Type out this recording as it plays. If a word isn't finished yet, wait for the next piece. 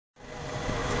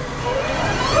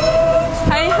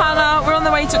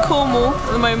way to Cornwall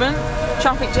at the moment.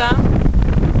 Traffic jam.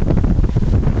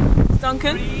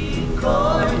 Duncan.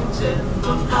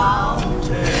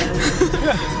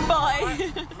 Bye.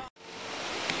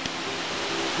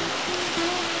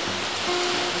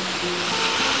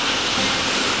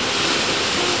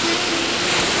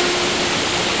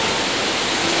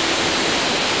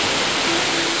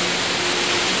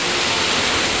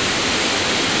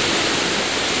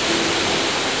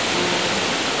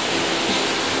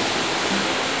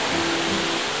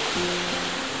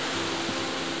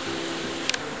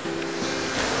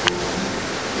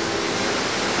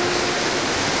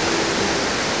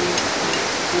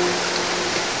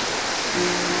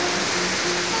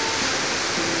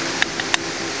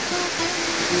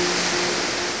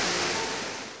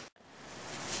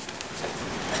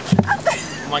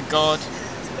 Oh my god.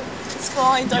 It's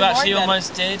fine, don't you worry actually about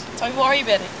almost it. did. Don't worry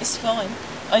about it, it's fine.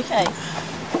 Okay.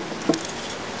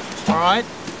 Alright.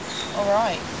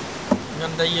 Alright. We're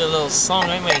gonna do you a little song,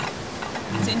 ain't we?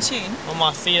 Is it in tune? On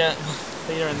my feet are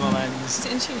in the lens. Is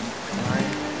it in tune? Alright.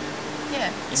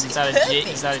 Yeah. Is It's that a G? perfect.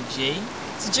 Is that a G?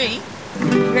 It's a G.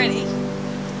 You ready?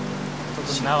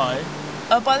 It's mellow.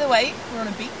 Oh, by the way, we're on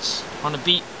a beach. On a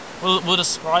beat. We'll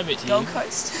describe it to Gold you.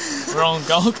 Coast. We're on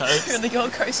Gold Coast. We're on the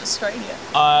Gold Coast, Australia.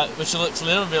 Which looks a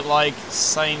little bit like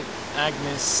St.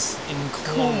 Agnes in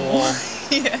Cornwall.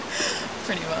 Yeah,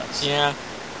 pretty much. Yeah.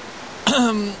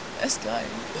 Let's go.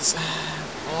 It's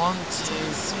 1, 2,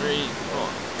 3,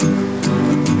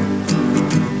 4.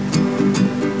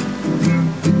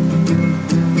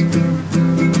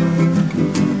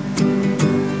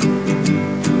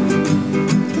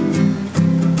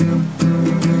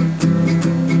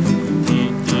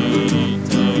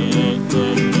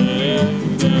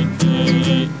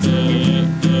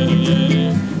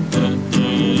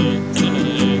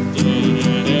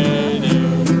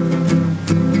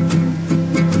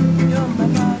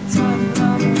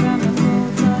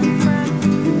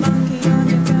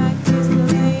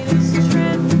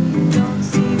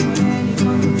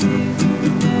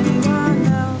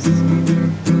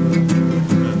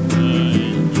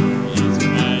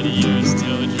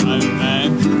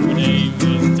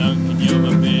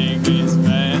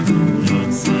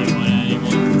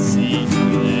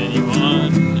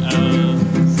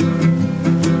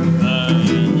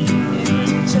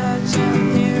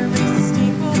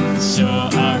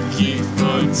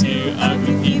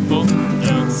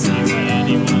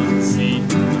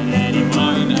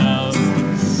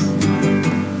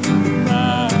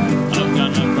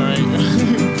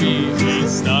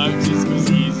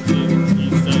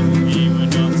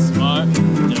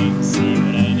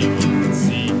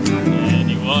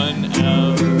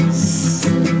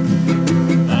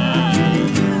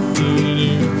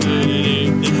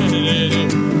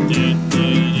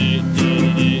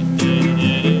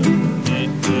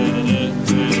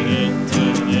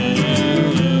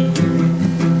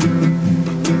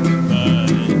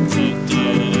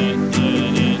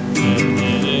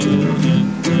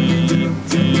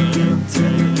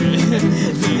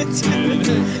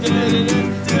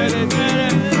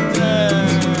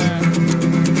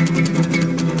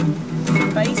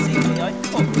 Basically, I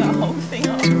cocked that whole thing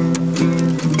up.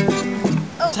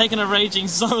 Oh. Taking a raging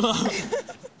solo.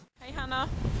 Hey Hannah,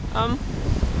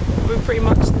 we're pretty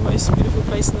much the most beautiful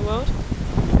place in the world.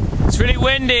 It's really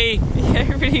windy.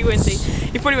 Yeah, really windy.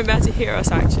 You probably won't be able to hear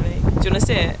us actually. Do you want to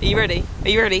see it? Are you ready? Are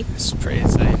you ready? It's pretty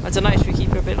insane. I don't know, should we keep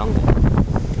it a bit longer?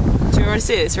 Do you want to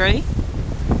see this? Ready?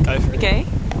 Go for it. Okay.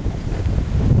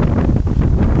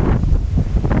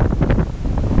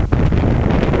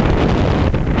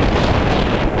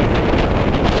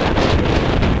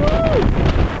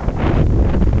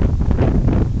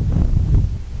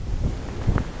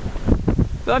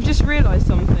 But I've just realised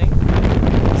something.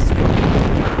 It's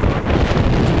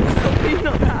probably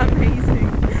not that amazing.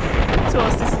 To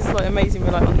us this is like amazing,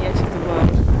 we're like on the edge of the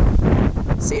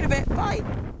world. See you in a bit, bye!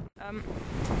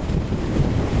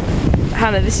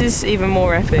 Hannah, this is even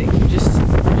more epic. Just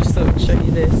thought I'd show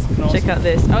you this. Awesome. Check out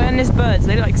this. Oh, and there's birds.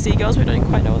 They look like seagulls, we don't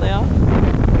quite know what they are.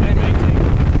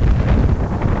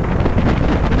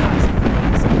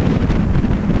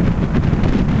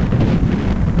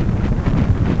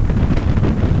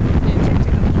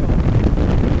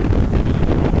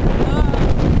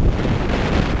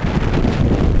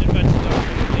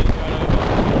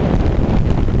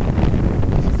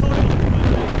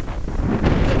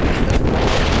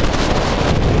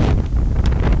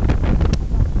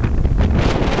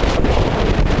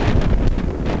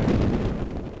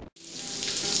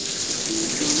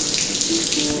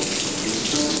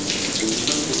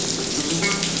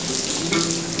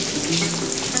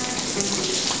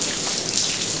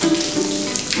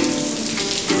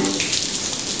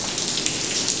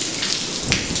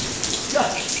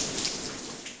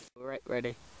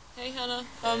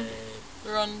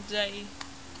 day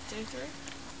 3?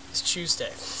 It's Tuesday.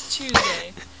 It's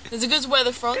Tuesday. There's a good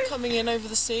weather front coming in over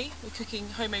the sea. We're cooking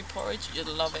homemade porridge.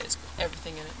 You'll love it. It's got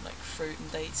everything in it, like fruit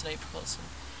and dates and apricots and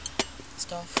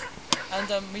stuff. And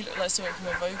we look like something from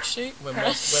a Vogue shoot. We're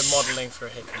modelling for a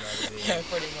hippie magazine. Yeah,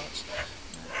 pretty much.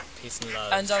 Peace and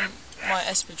love. And my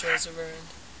espadrilles are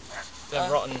ruined.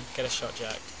 They're rotten. Get a shot,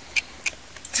 Jack.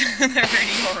 They're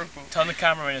really horrible. Turn the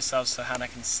camera on yourself so Hannah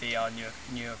can see our new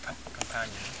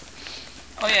companion.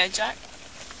 Oh yeah, Jack.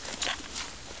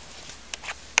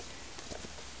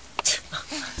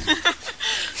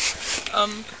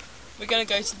 We're gonna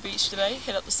go to the beach today.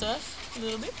 Hit up the surf a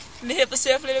little bit. Hit up the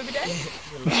surf a little bit.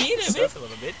 Surf a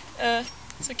little bit.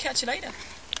 So catch you later.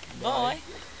 Bye.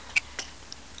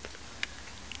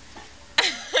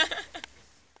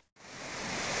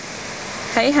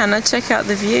 Hey Hannah, check out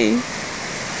the view.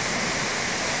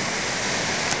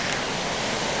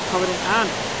 Covered in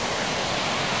ant.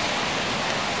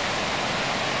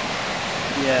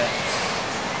 Yeah.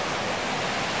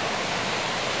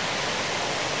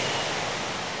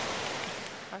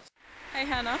 Hey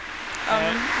Hannah,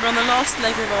 we're on the last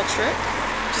leg of our trip,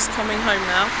 just coming home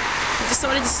now. We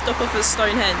decided to stop off at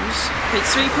Stonehenge, paid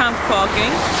 £3 for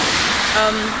parking.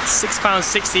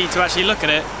 £6.60 to actually look at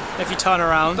it if you turn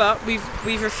around. But we've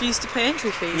refused to pay entry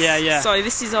fees. Yeah, yeah. So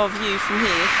this is our view from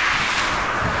here.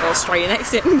 Australian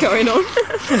exit going on.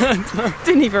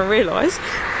 Didn't even realise.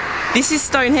 This is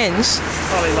Stonehenge.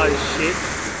 Probably like shit.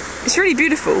 It's really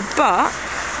beautiful, but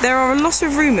there are a lot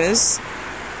of rumours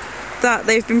that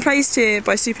they've been placed here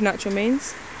by supernatural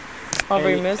means.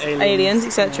 Rumours, aliens,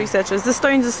 etc., etc. The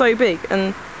stones are so big,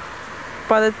 and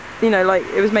by the like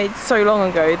it was made so long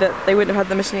ago that they wouldn't have had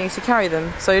the machinery to carry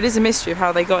them. So it is a mystery of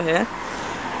how they got here.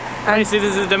 And basically,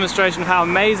 this is a demonstration of how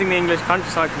amazing the English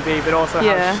countryside can be, but also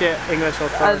how shit English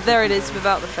authorities. There it is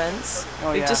without the fence.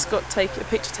 Oh, We've just got a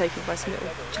picture taken by some little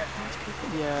Japanese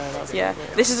people. Yeah, that's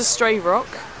cool. This is a stray rock.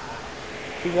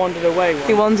 He wandered away.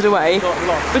 He wandered away. Got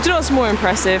lost. But do you know what's more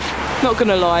impressive? Not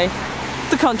gonna lie,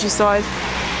 the countryside.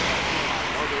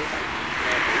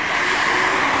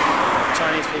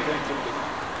 Chinese people.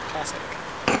 Classic.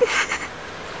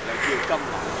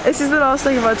 This is the last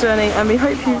leg of our journey, and we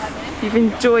hope you've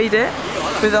enjoyed it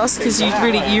with us, because you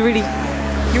really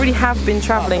have been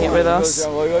travelling it with us.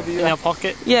 In our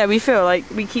pocket. Yeah, we feel like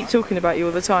we keep talking about you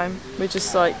all the time. We're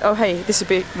just like, oh hey, this would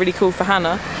be really cool for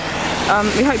Hannah.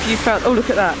 We hope you felt. Oh, look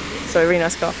at that! So really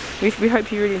nice car. We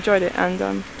hope you really enjoyed it,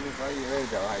 and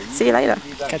see you later.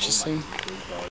 Catch you soon.